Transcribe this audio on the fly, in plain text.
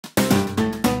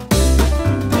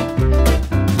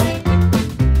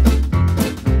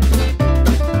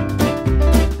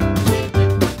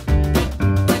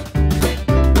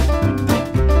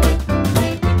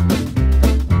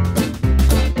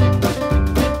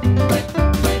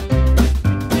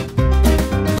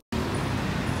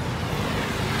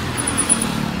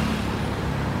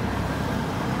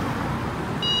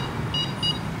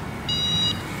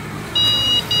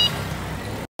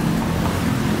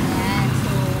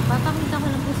ko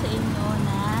lang po sa inyo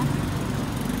na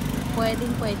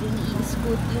pwedeng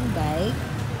i-scoot yung bike.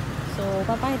 So,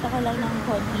 papakita ko lang ng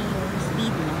konti yung speed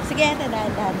mo. Sige, ate,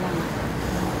 dahan-dahan lang.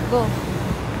 Go.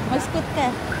 Mag-scoot ka.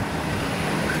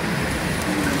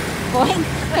 Point.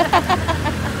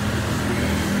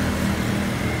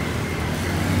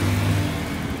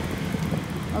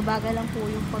 Mabagal lang po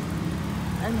yung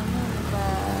pag-andar,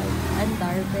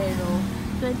 pero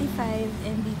 25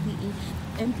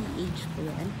 mph po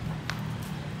yan.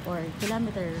 Or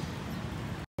kilometer.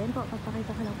 Ayan po,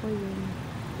 papakita ko lang po yung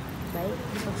bike,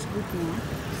 yung pag-scoot niya.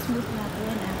 Smooth na po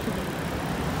yan actually.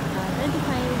 25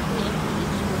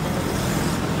 mph po talaga.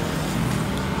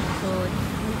 So,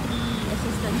 may 3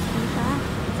 assistance po siya.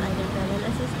 It's either pedal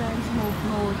assistance,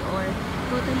 mode, or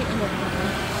totally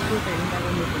electric scooter yung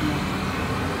gagamitin mo.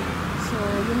 So,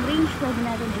 yung range pwede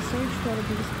natin i-search, pero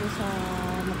bilis po sa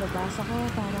nababasa ko,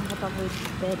 parang kapag with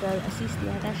pedal assist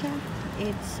yata siya,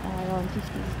 it's around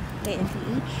 50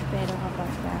 mph, pero kapag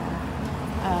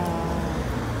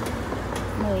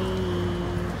may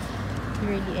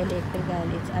purely electrical,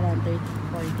 it's around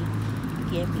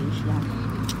 30-40 mph lang.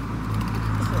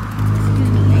 So,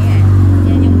 excuse me, ayan.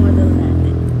 Yan yung model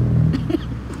natin.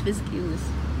 Excuse.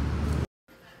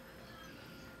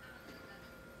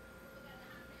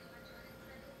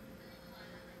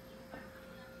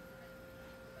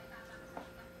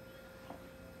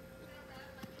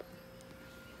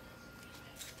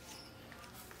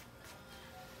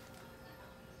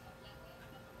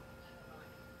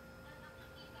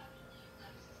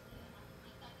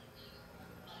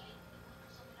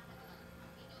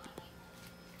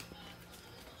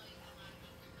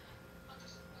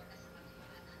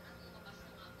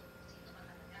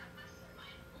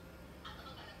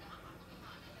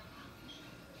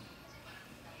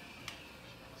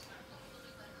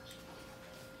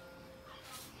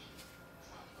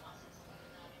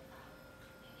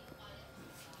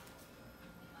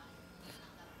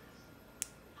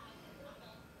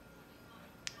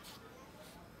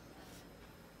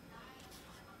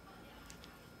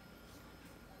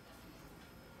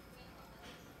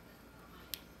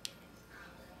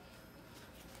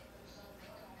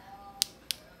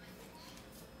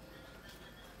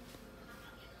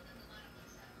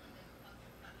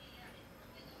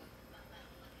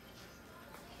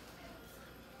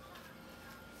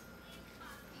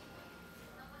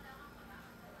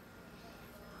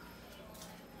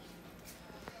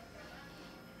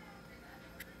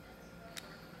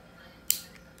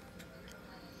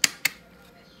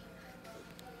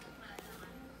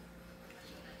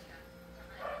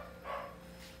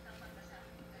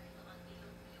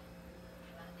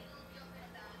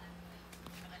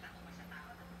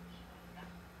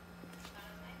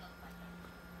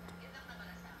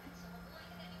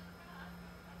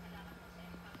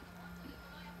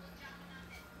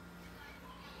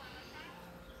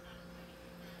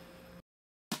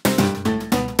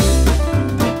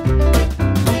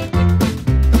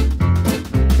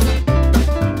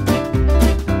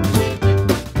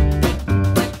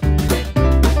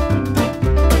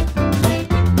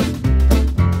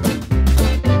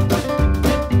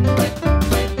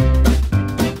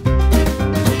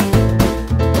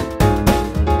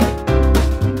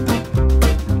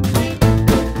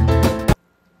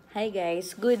 Hi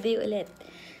guys, good day ulit.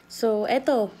 So,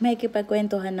 eto, may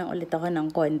kipagkwentuhan ng ulit ako ng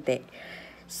konti.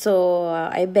 So,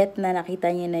 I bet na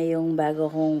nakita niyo na yung bago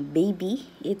kong baby.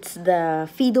 It's the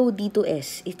FIIDO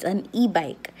D2S. It's an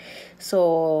e-bike.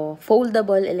 So,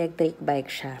 foldable electric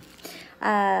bike siya.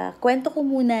 Kwento ko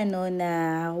muna no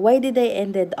na why did I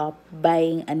ended up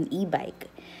buying an e-bike?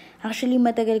 Actually,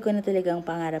 matagal ko na talagang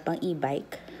pangarap ang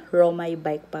e-bike. Romay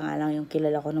bike pa nga lang yung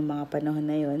kilala ko nung mga panahon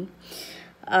na yun.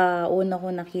 Una ko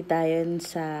nakita yun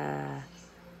sa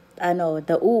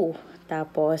the U.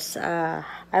 Tapos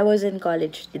I was in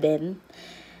college then.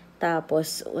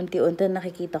 Tapos unti-unti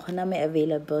nakikita ko na may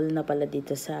available na pala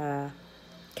dito sa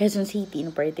Quezon City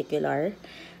in particular.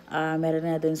 Meron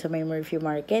na dun sa may Murphy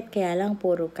Market, kaya lang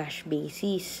puro cash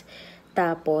basis.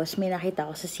 Tapos may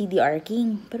nakita ko sa CDR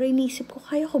King, pero inisip ko,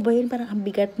 kaya ko ba yun? Parang ang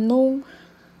bigat nung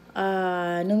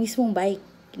mismong bike,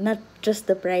 not just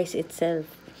the price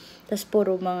itself. Tapos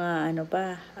puro mga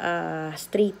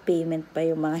straight payment pa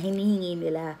yung mga hinihingi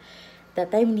nila.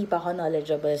 That time hindi pa ako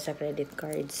knowledgeable sa credit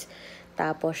cards.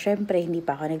 Tapos syempre hindi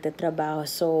pa ako nagtatrabaho,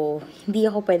 so hindi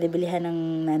ako pwede bilihan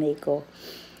ng nanay ko.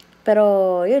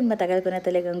 Pero yun, matagal ko na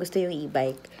talagang gusto yung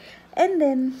e-bike. And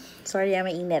then, sorry,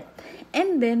 mainit.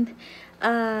 And then,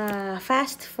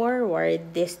 fast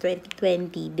forward this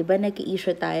 2020, di ba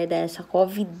nag-i-issue tayo dahil sa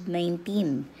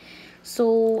COVID-19. So,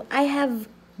 I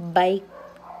have bike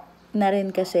na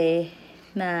rin kasi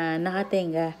na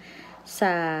nakatenga sa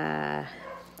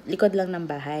likod lang ng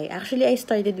bahay. Actually, I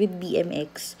started with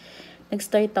BMX.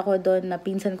 Nag-start ako doon na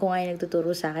pinsan ko nga yung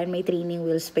nagtuturo sa akin. May training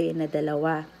wheels pa yun na 2.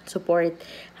 Support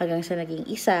hanggang sa naging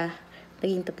 1.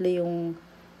 Naging 3 yung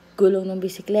gulong ng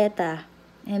bisikleta.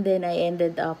 And then I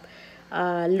ended up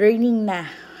learning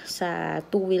na sa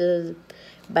 2-wheel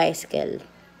bicycle.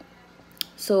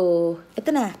 So, ito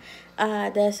na.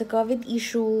 Dahil sa COVID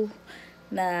issue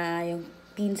na yung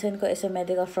pinsan ko is a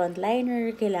medical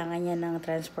frontliner, kailangan niya ng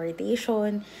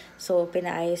transportation. So,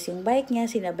 pinaayos yung bike niya,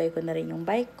 sinabay ko na rin yung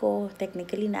bike ko.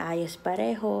 Technically, naayos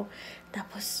pareho.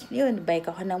 Tapos, yun, bike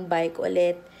ako ng bike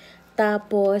ulit.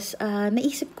 Tapos,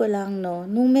 naisip ko lang, no,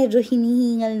 nung medyo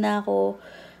hinihingal na ako,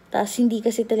 tapos hindi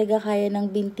kasi talaga kaya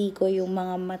ng binti ko yung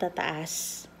mga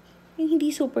matataas. Yung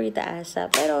hindi super taas,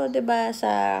 pero 'di ba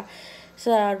sa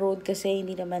road kasi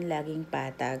hindi naman laging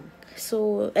patag.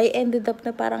 So, I ended up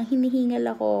na parang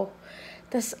hinihingal ako.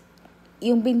 Tapos,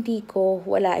 yung binti ko,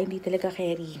 wala, hindi talaga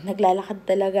carry. Naglalakad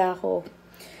talaga ako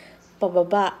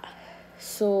pababa.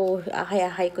 So,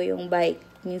 akay-akay ko yung bike.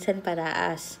 Minsan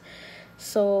pataas.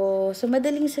 So, sa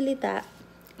madaling salita,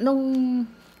 nung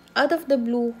out of the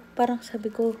blue, parang sabi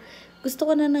ko, gusto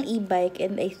ko na ng e-bike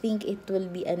and I think it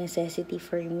will be a necessity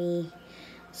for me.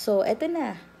 So, eto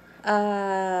na.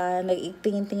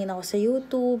 Nagtingin-tingin ako sa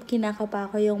YouTube,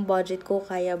 kinakapa ko yung budget ko,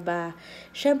 kaya ba?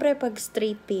 Syempre, pag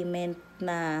straight payment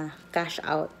na cash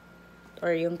out,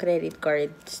 or yung credit card,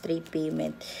 straight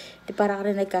payment, di parang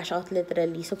rin nag-cash out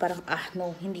literally. So, parang,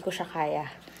 no, hindi ko siya kaya.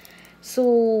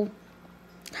 So,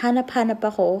 hanap-hanap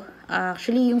ako.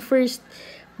 Actually, yung first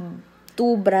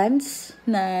 2 brands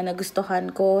na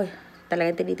nagustuhan ko,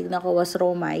 talagang tinitignan ko was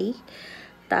Romay.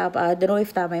 Don't know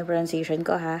if tama yung pronunciation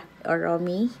ko or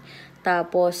Romy.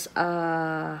 Tapos,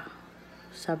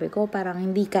 sabi ko parang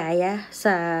hindi kaya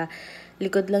sa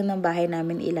likod lang ng bahay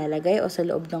namin ilalagay o sa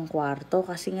loob ng kwarto.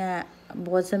 Kasi nga,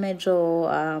 bukod sa medyo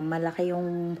malaki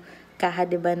yung kaha,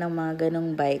 diba, ng mga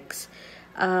ganong bikes.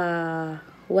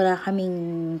 Wala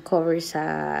kaming cover sa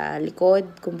likod.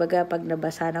 Kumbaga, pag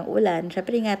nabasa ng ulan,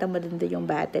 syempre ingatan mo din yung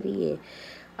battery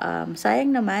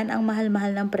sayang naman, ang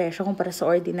mahal-mahal ng presyo kumpara sa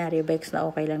ordinary bikes na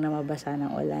okay lang na mabasa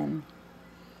ng ulan.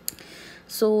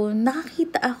 So,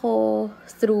 nakakita ako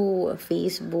through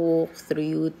Facebook, through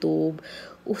YouTube.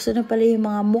 Uso na pala yung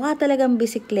mga mukha talagang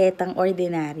bisikletang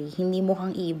ordinary. Hindi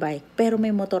mukhang e-bike, pero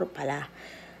may motor pala.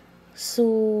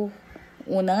 So,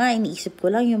 una nga, iniisip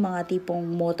ko lang yung mga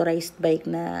tipong motorized bike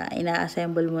na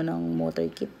ina-assemble mo ng motor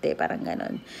kit, parang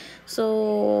ganon.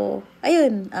 So,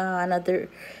 ayun, another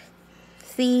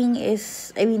thing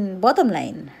is, bottom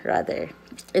line, rather,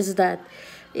 is that,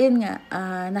 yun nga,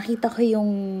 nakita ko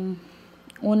yung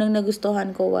unang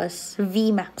nagustuhan ko was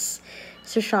VMAX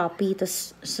sa Shopee,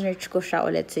 tas search ko siya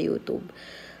ulit sa YouTube.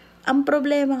 Ang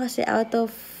problema kasi out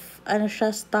of,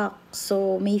 siya stock,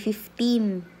 so may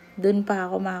 15, dun pa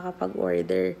ako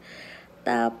makakapag-order.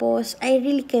 Tapos, I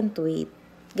really can't wait.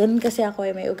 Ganun kasi ako,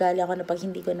 may ugali ako na pag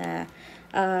hindi ko na,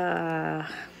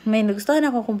 may nagustuhan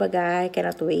ako, kumbaga, I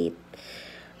cannot wait.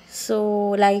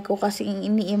 So, lagi ko kasing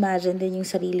ini-imagine din yung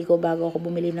sarili ko bago ako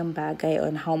bumili ng bagay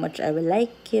on how much I will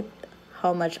like it,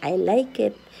 how much I like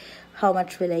it, how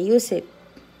much will I use it.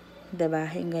 Diba?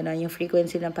 Yung gano'n, yung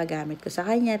frequency ng paggamit ko sa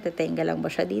kanya, tatenga lang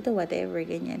ba siya dito, whatever,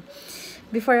 ganyan.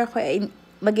 Before ako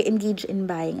mag-engage in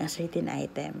buying a certain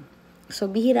item.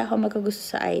 So, bihira ako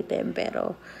magkagusto sa item,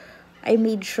 pero I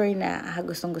made sure na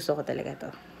gustong-gusto ko talaga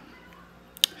to.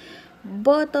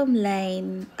 Bottom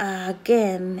line,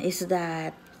 again, is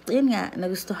that, yun nga,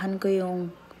 nagustuhan ko yung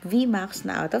VMAX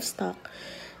na out of stock.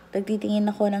 Nagtitingin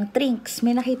ako ng Trinks.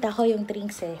 May nakita ko yung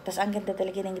Trinks Tapos, ang ganda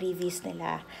talaga ng reviews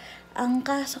nila. Ang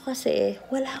kaso kasi,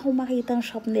 wala akong makitang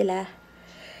shop nila.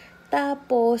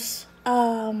 Tapos,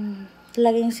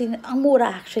 talagang ang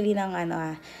mura actually ng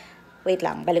wait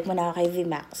lang, balik mo na ako kay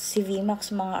VMAX. Si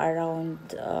VMAX mga around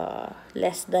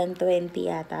less than 20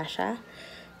 yata siya.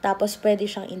 Tapos, pwede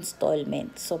siyang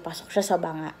installment. So, pasok siya sa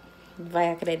banga.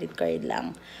 Via credit card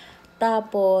lang.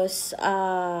 Tapos,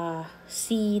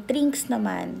 si Trinks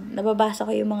naman, nababasa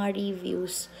ko yung mga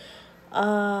reviews.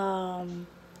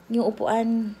 Yung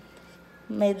upuan,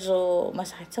 medyo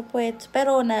masakit sa puwet.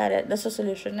 Pero,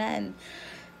 nasosolusyonan.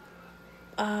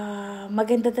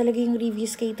 Maganda talaga yung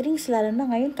reviews kay Trinks. Lalo na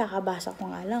ngayon, kakabasa ko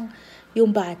nga lang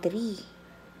yung battery.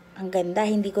 Ang ganda,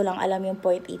 hindi ko lang alam yung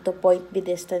point A to point B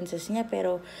distances niya,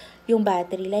 pero yung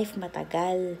battery life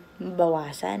matagal,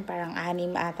 mabawasan, parang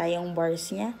 6 ata yung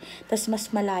bars niya, tas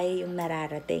mas malayo yung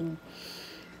nararating.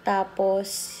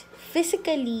 Tapos,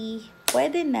 physically,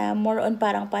 pwede na, more on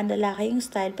parang panlalaki yung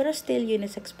style, pero still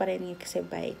unisex pa rin kasi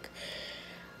bike.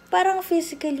 Parang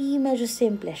physically, medyo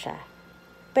simple siya.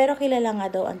 Pero kilala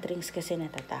nga daw ang Trinks kasi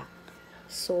natatak.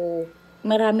 So,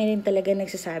 marami rin talaga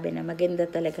nagsasabi na maganda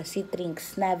talaga si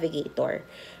Trinx Navigator.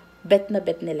 Bet na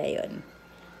bet nila yon.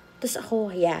 Tapos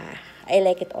ako, yeah, I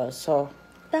like it also.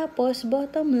 Tapos,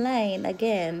 bottom line,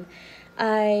 again,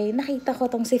 ay nakita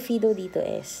ko tong si FIIDO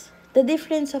D2S. The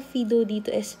difference of FIIDO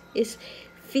D2S is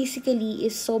physically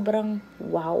is sobrang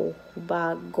wow,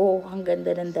 bago, ang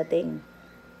ganda ng dating.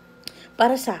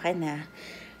 Para sa akin ha.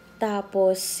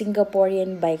 Tapos,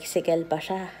 Singaporean bicycle pa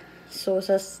siya. So,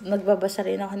 nagbabasa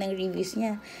rin ako ng reviews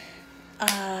niya.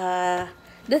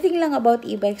 The thing lang about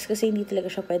e-bikes kasi hindi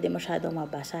talaga siya pwede masyadong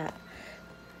mabasa.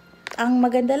 Ang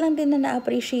maganda lang din na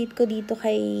na-appreciate ko dito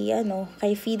kay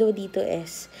FIIDO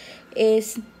D2S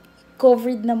is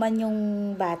covered naman yung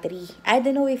battery. I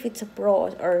don't know if it's a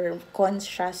pro or cons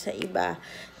siya sa iba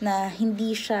na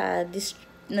hindi siya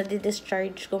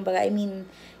nadi-discharge. Kumbaga, I mean,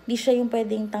 hindi siya yung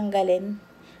pwedeng tanggalin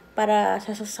para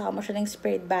sasama siya ng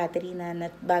spared battery na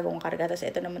bagong karga. Tapos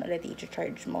ito naman ulit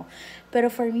i-charge mo.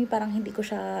 Pero for me, parang hindi ko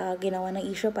siya ginawa ng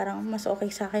issue. Parang mas okay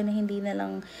sa akin na hindi na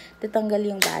lang detanggal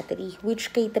yung battery.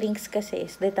 Which kay Trinx kasi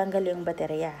is detanggal yung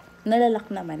baterya. Nalalak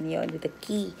naman yun with the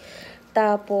key.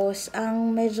 Tapos,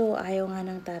 ang medyo ayaw nga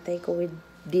ng tatay ko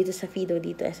dito sa FIIDO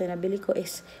D2S na nabili ko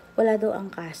is wala daw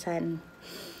angkasan.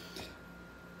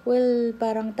 Well,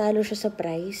 parang talo siya sa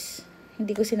price.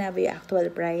 Hindi ko sinabi yung actual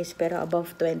price, pero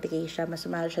above 20k siya. Mas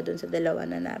mahal siya dun sa dalawa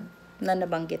na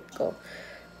nabanggit ko.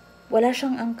 Wala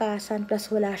siyang angkasan,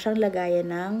 plus wala siyang lagayan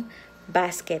ng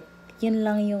basket. Yun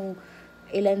lang yung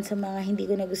ilan sa mga hindi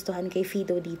ko nagustuhan kay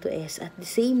FIIDO D2S. At the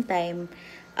same time,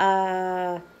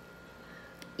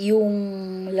 yung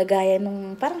lagayan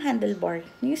ng parang handlebar,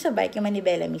 yung sa bike, yung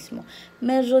manibela mismo,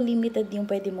 medyo limited yung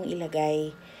pwede mong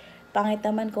ilagay. Pangit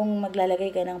naman kung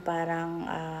maglalagay ka ng parang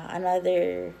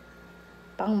another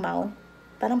pang mount,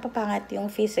 parang papangat yung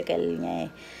physical niya eh.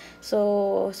 So,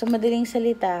 sa madaling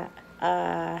salita,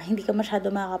 hindi ka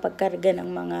masyado makakapagkarga ng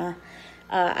mga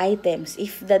items.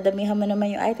 If dadamihan mo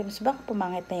naman yung items, baka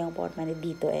pumangit na yung portman ni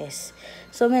D2S.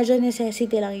 So, medyo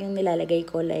necessity lang yung nilalagay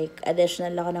ko. Like,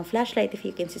 additional ako ng flashlight. If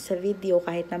you can see sa video,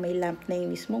 kahit na may lamp na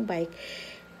yung mismong bike,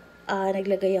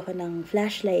 naglagay ako ng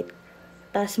flashlight.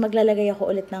 Tapos, maglalagay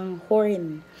ako ulit ng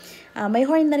horn. May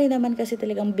horn na rin naman kasi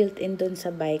talagang built-in dun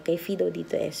sa bike kay FIIDO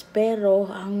D2S.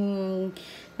 Pero, ang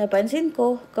napansin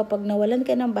ko, kapag nawalan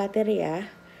ka ng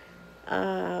baterya,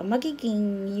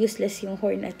 magiging useless yung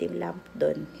horn at yung lamp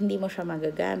dun. Hindi mo siya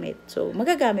magagamit. So,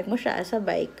 magagamit mo siya as a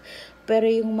bike. Pero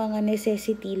yung mga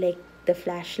necessity like the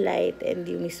flashlight and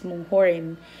yung mismong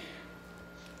horn,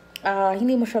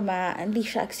 hindi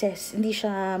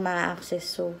siya ma-access.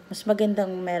 So, mas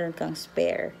magandang meron kang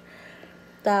spare.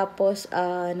 Tapos,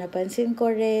 napansin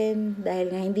ko rin,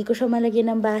 dahil nga hindi ko siya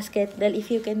malagyan ng basket, dahil if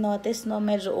you can notice, no,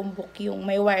 medyo umbok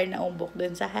may wire na umbok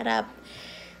dun sa harap.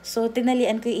 So,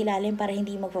 tinalian ko yung ilalim para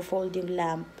hindi magpo-fold yung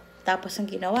lamp. Tapos, ang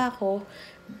ginawa ko,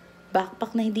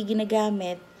 backpack na hindi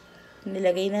ginagamit,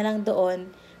 nilagay na lang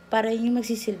doon, para yung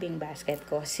magsisilbing basket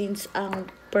ko. Since ang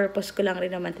purpose ko lang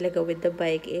rin naman talaga with the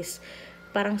bike is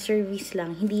parang service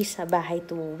lang, hindi sa bahay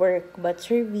to work, but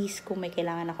service kung may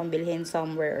kailangan akong bilhin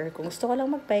somewhere or kung gusto ko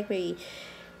lang mag-bike,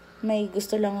 may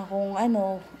gusto lang akong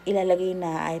ilalagay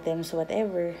na items,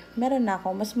 whatever, meron na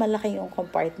ako, mas malaki yung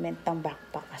compartment ng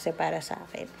backpack kasi para sa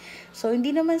akin. So,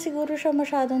 hindi naman siguro siya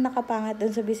masyadong nakapangat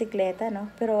dun sa bisikleta, no?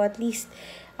 Pero at least,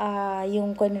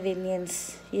 yung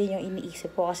convenience, yun yung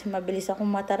iniisip ko kasi mabilis akong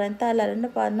mataranta, lalo na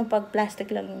pag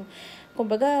plastic lang yung,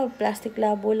 kumbaga, plastic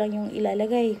labo lang yung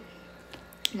ilalagay.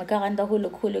 Magkakanta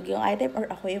hulog-hulog yung item or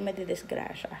ako yung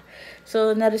madidisgrasya.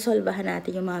 So, naresolbahan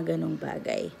natin yung mga ganong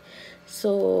bagay.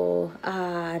 So,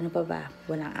 ano pa ba?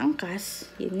 Walang angkas.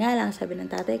 Yun nga lang, sabi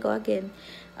ng tatay ko again,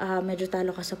 medyo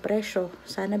talo ka sa presyo.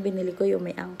 Sana binili ko yung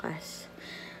may angkas.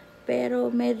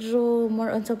 Pero medyo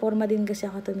more on sa forma din kasi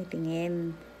ako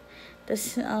tumitingin.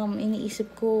 Tapos,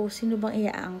 iniisip ko, sino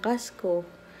bang iaangkas ko?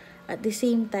 At the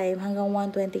same time, hanggang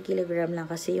 120 kg lang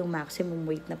kasi yung maximum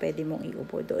weight na pwede mong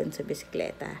iupo doon sa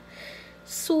bisikleta.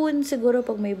 Soon, siguro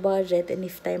pag may budget and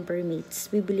if time permits,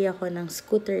 bibili ako ng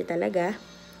scooter talaga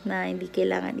na hindi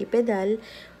kailangan ipedal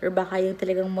or baka yung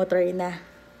talagang motor na.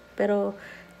 Pero,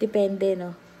 depende,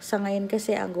 no? Sa ngayon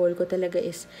kasi, ang goal ko talaga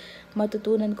is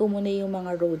matutunan ko muna yung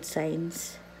mga road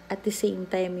signs. At the same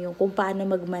time, yung kung paano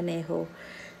magmaneho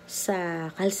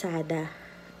sa kalsada.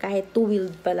 Kahit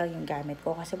two-wheeled pa lang yung gamit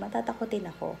ko kasi matatakotin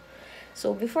ako.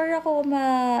 So, before ako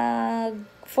mag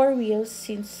four wheels,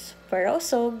 since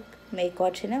parausog, may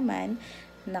kotse naman,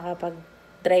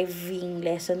 nakapag-driving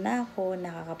lesson na ako,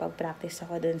 nakakapag-practice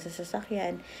ako dun sa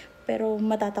sasakyan, pero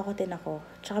matatakotin ako.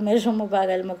 Tsaka medyo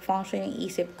mabagal mag-function yung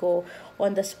isip ko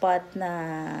on the spot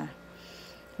na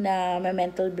may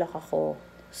mental block ako.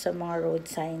 sa mga road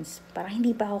signs. Parang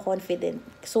hindi pa ako confident.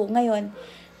 So, ngayon,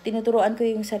 tinuturuan ko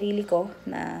yung sarili ko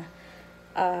na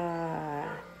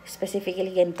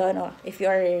specifically ganito, no? If you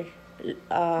are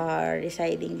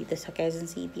residing dito sa Quezon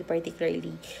City,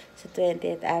 particularly sa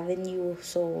 20th Avenue.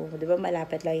 So, di ba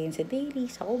malapit lang yun sa Daily,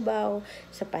 sa Cubao,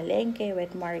 sa Palengke,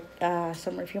 sa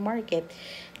Murphy Market.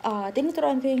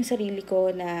 Tinuturuan ko yung sarili ko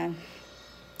na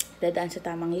dadaan sa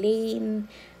tamang lane,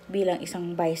 bilang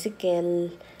isang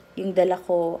bicycle, yung dala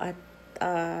ko, at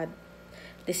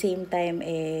the same time,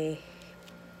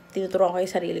 tinuturuan ko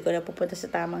yung sarili ko na pupunta sa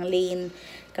tamang lane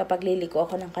kapag liliko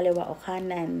ako ng kaliwa o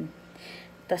kanan.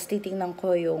 Tapos titingnan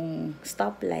ko yung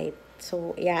stoplight.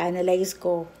 So, i-analyze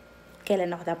ko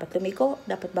kailan ako dapat lumiko.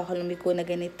 Dapat ba ako lumiko na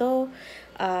ganito?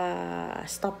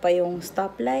 Stop pa yung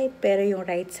stoplight. Pero yung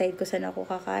right side ko saan ako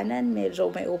kakanan,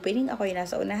 medyo may opening. Ako yung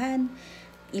nasa unahan.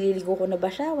 Ililiko ko na ba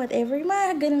siya? Whatever.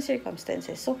 Mga ganong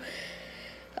circumstances. So,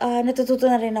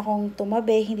 natututo na rin akong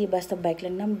tumabi, hindi basta bike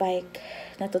lang ng bike.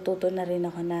 Natututo na rin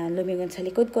ako na lumingon sa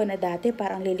likod ko, na dati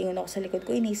parang lilingon ako sa likod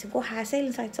ko. Inisip ko,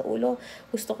 hassle, sakit sa ulo.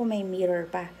 Gusto ko may mirror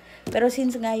pa. Pero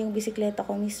since nga yung bisikleta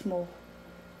ko mismo,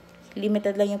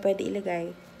 limited lang yung pwede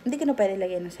ilagay, hindi ko na pwede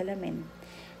ilagay ng salamin.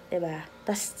 Diba?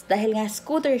 Tapos dahil nga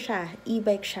scooter siya,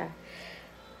 e-bike siya,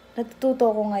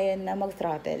 natututo ko ngayon na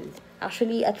mag-throttle.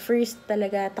 Actually, at first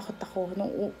talaga takot ako.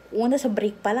 Nung una sa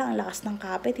brake pa lang, ang lakas ng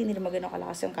kapit. Hindi naman ganun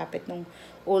kalakas yung kapit nung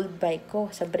old bike ko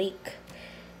sa brake.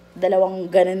 Dalawang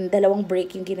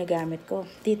brake yung ginagamit ko.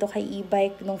 Dito kay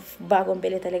e-bike, nung bagong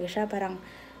bili talaga siya, parang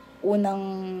unang,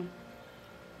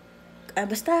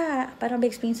 basta, parang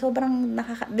explain, sobrang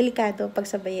delikado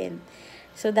pagsabayin.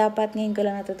 So, dapat ngayon ko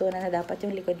lang natutunan na dapat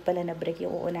yung likod pala na brake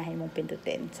yung uunahin mong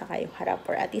pindutin, saka yung harap,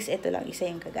 or at least ito lang, isa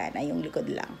yung kagana, yung likod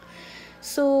lang.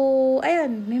 So,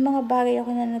 ayun, may mga bagay ako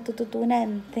na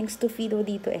natututunan thanks to FIIDO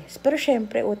D2S. Pero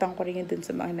syempre, utang ko rin yun dun sa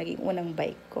mga naging unang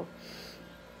bike ko.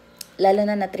 Lalo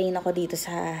na na-train ako dito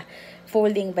sa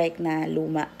folding bike na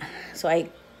luma. So,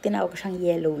 tinawag ko siyang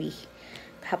yellowy.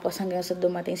 Tapos hanggang sa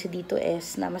dumating si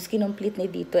D2S na mas kinomplete ni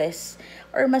D2S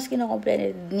or mas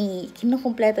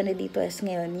kinukumpleto ni D2S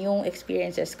ngayon yung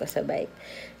experiences ko sa bike.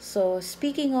 So,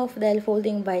 speaking of, dahil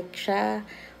folding bike siya,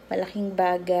 malaking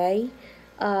bagay,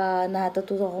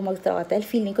 natututo ko mag-throttle.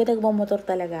 Feeling ko nagmamotor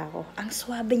talaga ako. Ang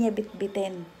swabe niya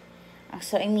bitbitin.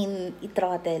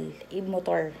 I-throttle,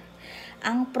 i-motor.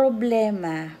 Ang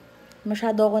problema,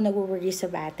 masyado ako nag-worry sa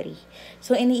battery.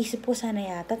 So, iniisip ko sana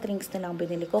yata, Trinks na lang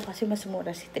binili ko kasi mas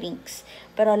mura si Trinks.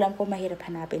 Pero alam ko mahirap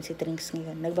hanapin si Trinks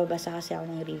ngayon. Nagbabasa kasi ako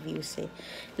ng reviews eh.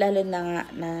 Lalo na nga,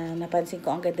 napansin ko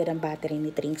ang ganda ng battery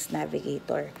ni Trinks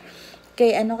Navigator.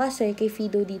 Kay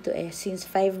FIIDO D2S, since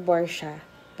 5 bar siya,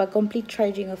 pag complete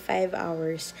charging of 5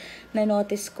 hours,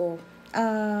 na-notice ko,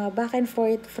 back and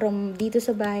forth from dito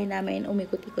sa bahay namin,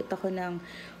 umikot-ikot ako ng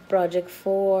Project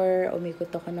 4,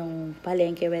 umikot ako ng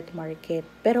Palengke Wet Market.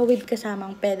 Pero with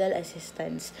kasamang pedal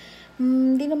assistance,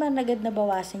 hindi naman agad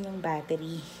nabawasan yung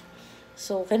battery.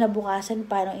 So, kinabukasan,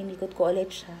 parang inikot ko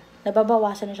ulit siya.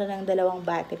 Nababawasan na siya ng 2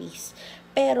 batteries.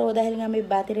 Pero, dahil nga may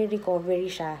battery recovery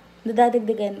siya,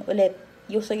 nadadagdagan ulit.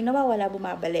 Yung so, yung nawawala,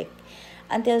 bumabalik.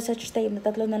 Until such time, na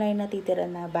 3 na lang yung natitira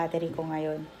na battery ko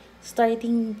ngayon.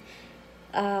 Starting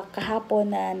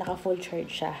kahapon na naka-full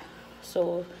charge siya.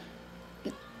 So,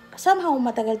 somehow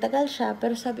matagal-tagal siya,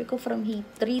 pero sabi ko from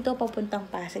rito papuntang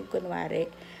Pasig kunwari,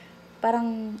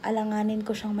 parang alanganin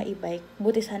ko siyang maibike.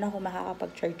 Buti sana ako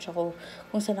makakapag-charge ako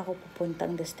kung saan ako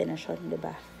pupuntang destinasyon, di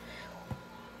ba?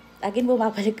 Again,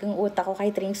 bumabalik ang utak ko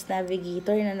kay Trinks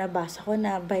Navigator na nabasa ko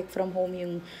na bike from home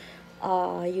yung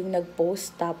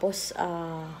nag-post. Tapos,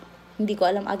 hindi ko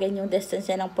alam again yung distance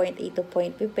niya ng point A to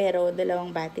point B, pero 2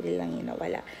 battery lang yun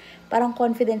nawala. Parang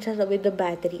confident siya with the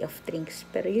battery of Trinks.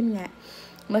 Pero yun nga,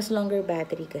 mas longer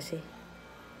battery kasi.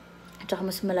 At saka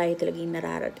mas malayo talaga yung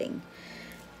nararating.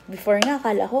 Before nga,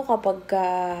 akala ko kapag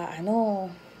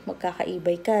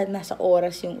magkaka-e-bike ka, nasa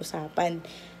oras yung usapan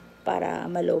para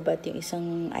malobat yung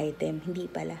isang item. Hindi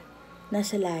pala.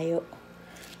 Nasa layo.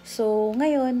 So,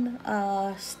 ngayon,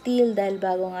 still, dahil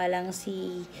bago nga lang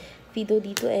si FIIDO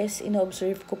D2S,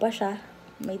 ino-observe ko pa siya.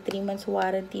 May 3 months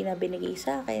warranty na binigay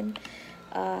sa akin.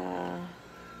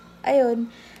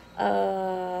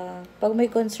 Pag may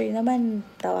concern naman,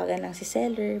 tawagan lang si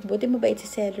seller. Buti mabait si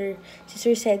seller, si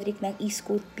Sir Cedric ng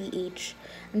eScoot PH.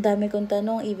 Ang dami kong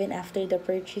tanong even after the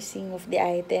purchasing of the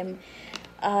item.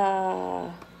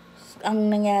 Ang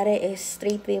nangyari is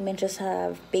straight payment siya sa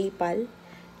PayPal.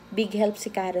 Big help si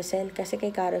Carousel kasi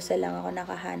kay Carousel lang ako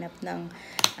nakahanap ng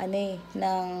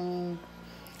ng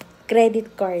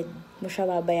credit card mo siya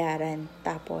babayaran.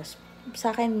 Tapos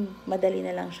sa akin, madali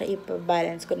na lang siya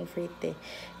i-balance convert eh.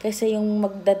 Kasi yung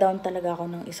magda-down talaga ako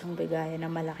ng isang bigayan na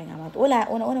malaking amount.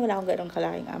 Una-una wala akong ganong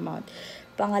kalaking amount.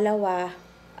 Pangalawa,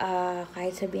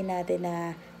 kahit sabihin natin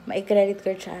na mai-credit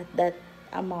card siya at that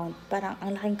amount, parang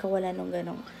ang laking kawalan ng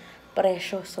ganong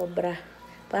presyo, sobra.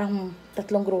 Parang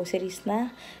 3 groceries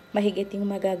na, mahigit yung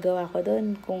magagawa ko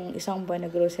doon kung isang buwan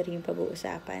na grocery yung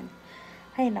pag-uusapan.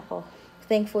 Ay nako,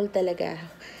 thankful talaga.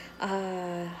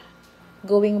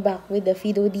 Going back with the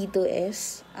FIIDO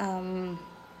D2S,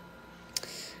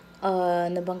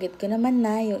 nabanggit ko naman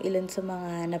na yung ilan sa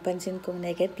mga napansin kong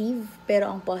negative, pero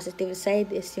ang positive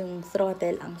side is yung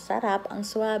throttle, ang sarap, ang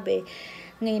swabe.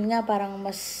 Ngayon nga parang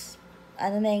mas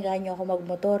nainganyo ako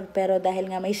magmotor, pero dahil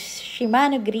nga may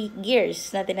Shimano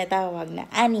gears na tinatawag na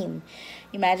 6,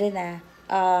 imagine na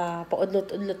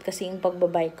paudlot-udlot kasi yung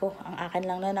pagbabike ko. Ang akin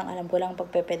lang nun, ang alam ko lang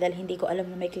pagpepedal, hindi ko alam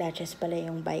na may clutches pala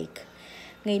yung bike.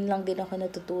 Ngayon lang din ako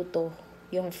natututo.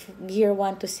 Yung gear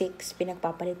 1 to 6,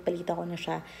 pinagpapalit-palit ako na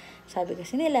siya. Sabi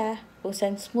kasi nila, kung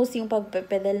saan smooth yung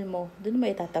pagpepedal mo, dun mo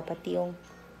itatapat yung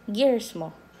gears mo.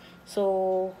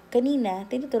 So, kanina,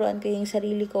 tinuturuan ko yung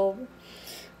sarili ko,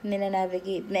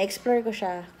 nina-navigate, na-explore ko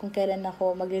siya kung kailan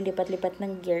ako maglilipat-lipat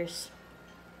ng gears.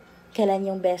 Kailan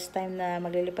yung best time na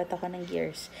maglilipat ako ng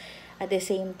gears. At the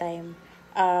same time,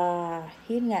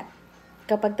 yun nga,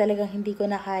 kapag talagang hindi ko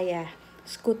na kaya,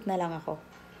 scoot na lang ako.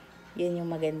 Yun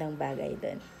yung magandang bagay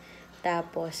doon.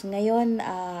 Tapos, ngayon,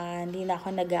 hindi na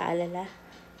ako nag-aalala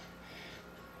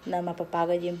na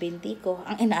mapapagod yung binti ko.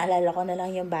 Ang inaalala ko na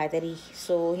lang yung battery.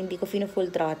 So, hindi ko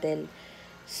full throttle.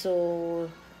 So,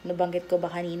 nabanggit ko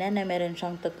ba kanina na meron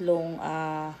siyang 3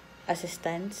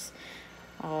 assistance.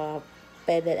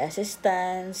 Pedal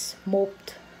assistance,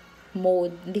 moped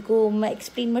mode. Hindi ko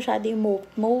ma-explain masyado yung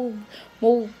mode.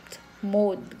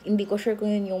 Hindi ko sure kung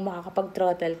yun yung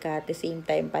makakapag-throttle ka at the same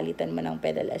time palitan mo ng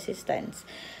pedal assistance.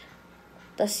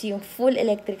 Tapos yung full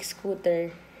electric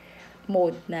scooter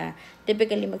mode na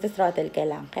typically magta-throttle ka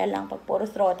lang. Kaya lang pag puro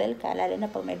throttle ka, lalo na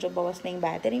pag medyo bawas na yung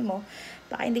battery mo,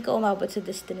 baka hindi ka umabot sa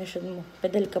destination mo.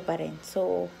 Pedal ka pa rin.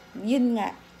 So, yun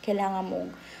nga, kailangan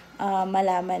mong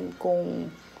malaman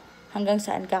kung hanggang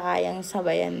saan ka kayang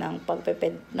sabayan ng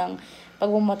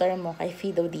pagmumotor mo kay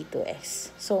FIIDO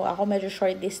D2S. So, ako medyo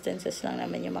short distances lang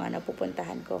naman yung mga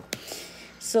napupuntahan ko.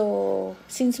 So,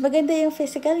 since maganda yung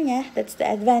physical niya, that's the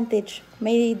advantage.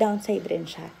 May downside rin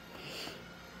siya.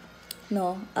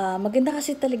 No? Maganda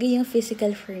kasi talaga yung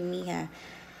physical for me, ha.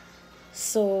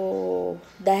 So,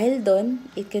 dahil doon,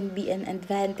 it can be an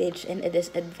advantage and a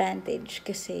disadvantage.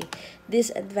 Kasi,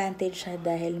 disadvantage siya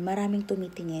dahil maraming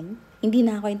tumitingin. Hindi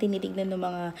na ako yung tinitignan ng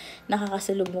mga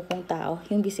nakakasalubong kong tao.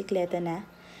 Yung bisikleta na.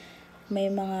 May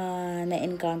mga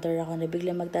na-encounter ako na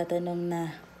biglang magtatanong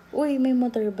na, uy, may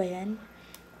motor ba yan?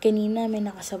 Kanina may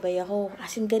nakasabay ako.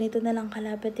 As in, ganito na lang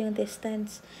kalapit yung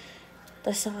distance.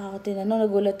 Tapos saka ako tinanong,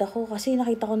 nagulat ako. Kasi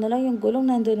nakita ko na lang yung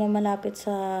gulong nandun na malapit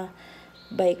sa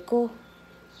bike ko.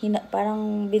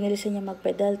 Parang binilisan niya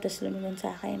magpedal, tapos lumingon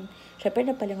sa akin. Syempre,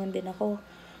 napalingon din ako.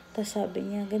 Tapos sabi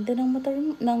niya, ganda ng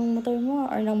motor mo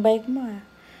or ng bike mo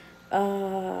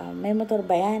may motor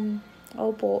ba yan?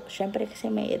 Opo, syempre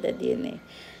kasi may edad yun eh.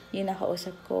 Yun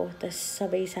nakausap ko. Tapos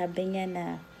sabay sabi niya na,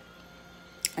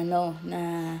 na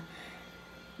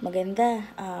maganda,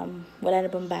 wala na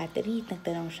bang battery?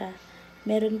 Nagtanong siya.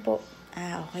 Meron po.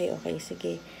 Okay,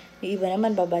 sige. Yung iba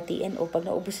naman babatiin, pag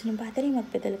naubos ng battery,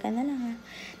 magpedal ka na lang ha.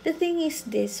 The thing is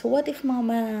this, what if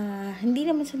hindi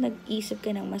naman sa nag-isip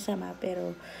ka ng masama,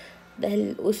 pero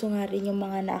dahil uso nga rin yung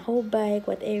mga nakaw bike,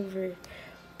 whatever,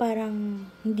 parang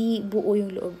hindi buo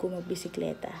yung loob ko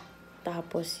magbisikleta.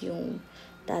 Tapos yung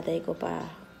tatay ko pa,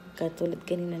 katulad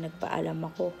kanina nagpaalam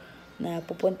ako, na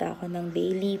pupunta ako ng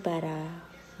daily para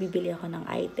bibili ako ng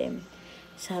item.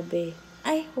 Sabi,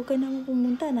 ay, huwag ka naman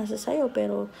pumunta, nasa sayo,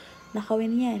 pero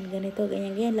nakawin yan, ganito,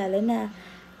 ganyan, lalo na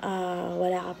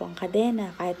wala ka pang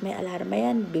kadena, kahit may alarma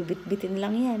yan, bibit-bitin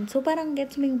lang yan. So, parang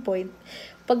gets mo yung point.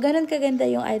 Pag ganun kaganda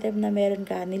yung item na meron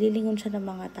ka, nililingon siya ng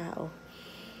mga tao.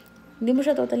 Hindi mo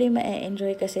siya totally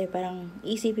ma-enjoy kasi parang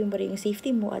isipin mo rin yung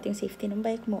safety mo at yung safety ng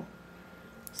bike mo.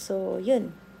 So,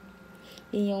 yun.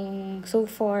 Yun yung so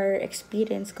far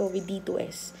experience ko with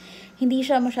D2S. Hindi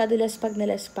siya masyado laspag na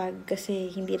laspag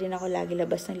kasi hindi rin ako lagi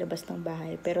labas ng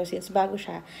bahay. Pero since bago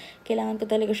siya, kailangan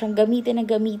ko talaga siyang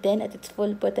gamitin at its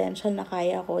full potential na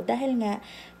kaya ko. Dahil nga,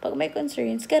 pag may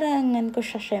concerns, kailangan ko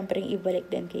siya syempre ibalik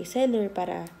din kay seller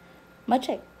para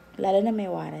ma-check. Lalo na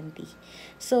may warranty.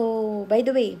 So, by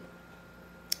the way,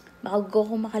 bago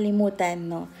ko makalimutan,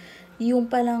 no, yung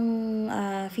palang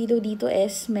FIIDO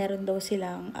D2S, meron daw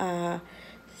silang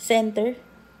center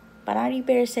parang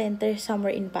repair center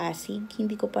somewhere in Pasig.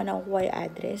 Hindi ko pa nakukuha yung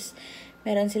address.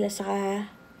 Meron sila sa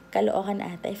Caloocan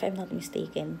ata, if I'm not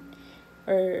mistaken.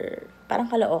 Or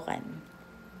parang Caloocan.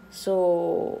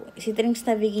 So, si Trinks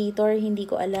Navigator, hindi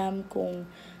ko alam kung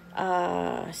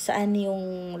saan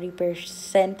yung repair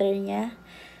center niya.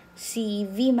 Si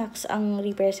VMAX ang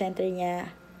repair center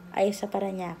niya ay sa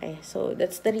Parañaque. So,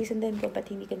 that's the reason din ko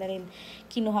ba't hindi ko na rin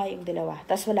kinuha yung dalawa.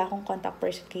 Tapos wala akong contact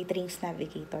person kay Trinks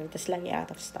Navigator. Tapos lagi out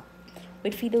of stock.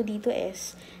 With FIIDO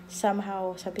D2S,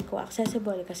 somehow, sabi ko,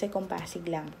 accessible kasi kung Pasig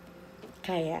lang.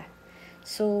 Kaya.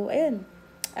 So, ayun.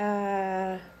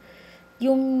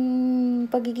 Yung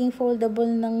pagiging foldable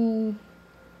ng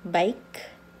bike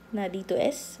na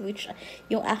D2S, which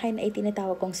yung akin ay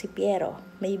tinatawag kong si Piero,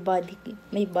 may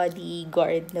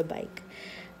bodyguard na bike,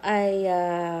 ay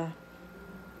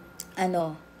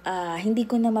hindi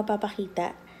ko na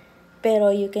mapapakita,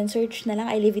 pero you can search na lang,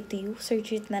 I leave it to you,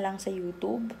 search it na lang sa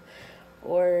YouTube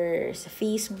or sa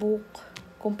Facebook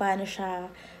kung paano siya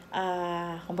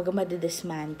kumbaga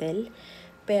madidismantle.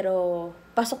 Pero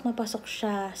pasok na pasok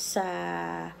siya sa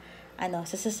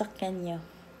sa sasakyan nyo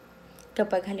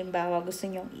kapag halimbawa gusto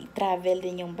nyo i-travel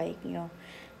din yung bike nyo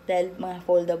dahil mga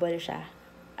foldable siya.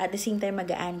 At the same time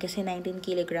magaan kasi 19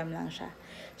 kg lang siya.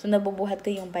 So nabubuhat ko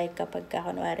yung bike kapag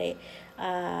kunwari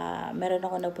meron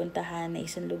ako napuntahan na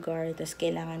isang lugar tapos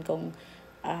kailangan kong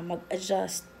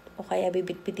mag-adjust o kaya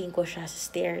bibitbitin ko siya sa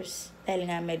stairs dahil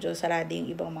nga medyo sarado yung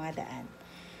ibang mga daan.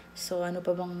 So ano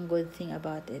pa bang good thing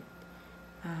about it?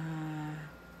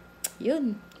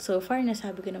 Yun. So far,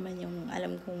 nasabi ko naman yung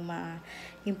alam kong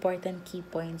important key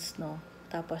points, no?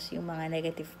 Tapos yung mga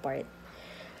negative part.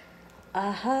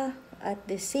 At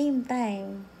the same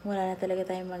time, wala na talaga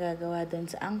tayong magagawa dun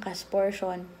sa angkas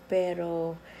portion.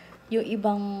 Pero, yung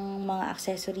ibang mga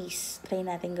accessories, try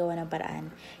natin gawa ng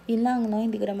paraan. Yun lang, no?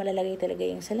 Hindi ko na malalagay talaga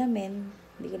yung salamin.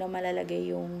 Hindi ko na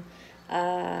malalagay yung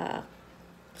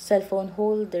cellphone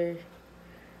holder.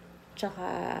 Tsaka,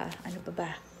 ano pa ba?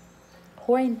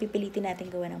 Horn, pipilitin natin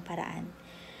gawa ng paraan.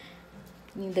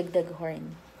 Yung dagdag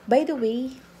horn. By the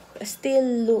way,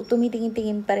 still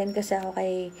tumitingin-tingin pa rin kasi ako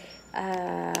kay,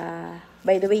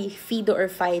 by the way, FIIDO or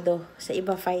FIIDO. Sa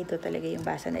iba, FIIDO talaga yung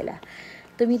basa nila.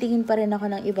 Tumitingin pa rin ako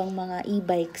ng ibang mga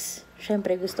e-bikes.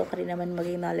 Siyempre, gusto ko rin naman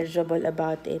maging knowledgeable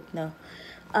about it, no?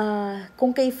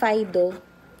 Kung kay FIIDO,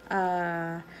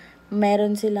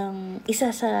 meron silang,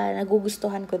 isa sa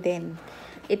nagugustuhan ko din.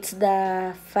 It's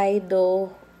the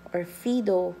FIIDO or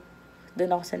FIIDO,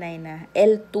 doon ako sanay na,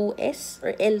 L2S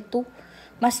or L2,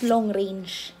 mas long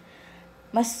range.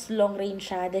 Mas long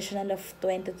range siya, additional of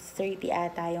 20 to 30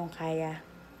 ata yung kaya.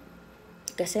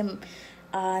 Kasi,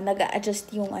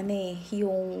 nag-a-adjust yung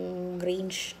yung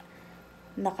range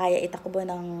na kaya itakbo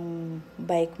ng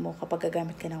bike mo kapag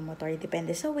gagamit ka ng motor.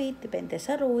 Depende sa weight, depende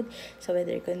sa road, sa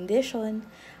weather condition,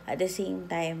 at the same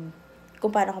time, kung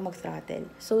paano ka mag-throttle.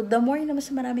 So, the more na mas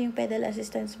marami yung pedal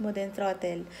assistance mo than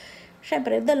throttle,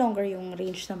 syempre, the longer yung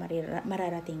range na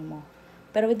mararating mo.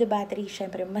 Pero with the battery,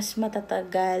 syempre, mas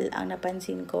matatagal ang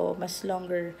napansin ko, mas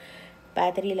longer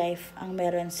battery life ang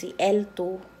meron si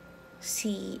L2,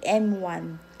 si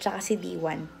M1, tsaka si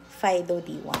D1, FIIDO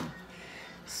D1.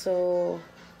 So,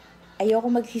 ayoko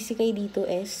magsisi kay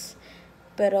D2S,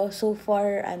 pero so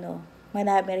far,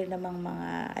 marami rin namang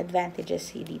mga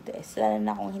advantages si D2S. Lalo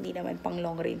na kung hindi naman pang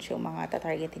long range yung mga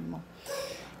tatargetin mo.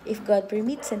 If God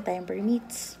permits and time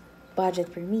permits,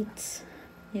 budget permits,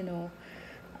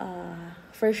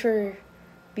 for sure,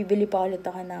 bibili pa ulit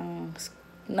ako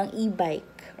ng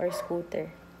e-bike or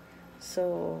scooter.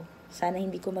 So, sana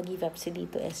hindi ko mag-give up si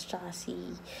D2S tsaka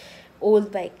si old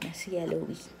bike na si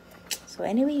Yellowy. So,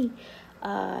 anyway,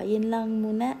 yun lang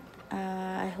muna.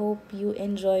 I hope you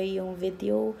enjoy yung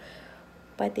video,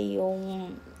 pati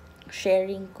yung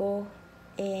sharing ko,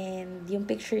 and yung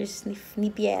pictures ni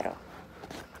Piero.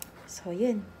 So,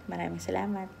 yun. Maraming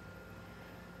salamat.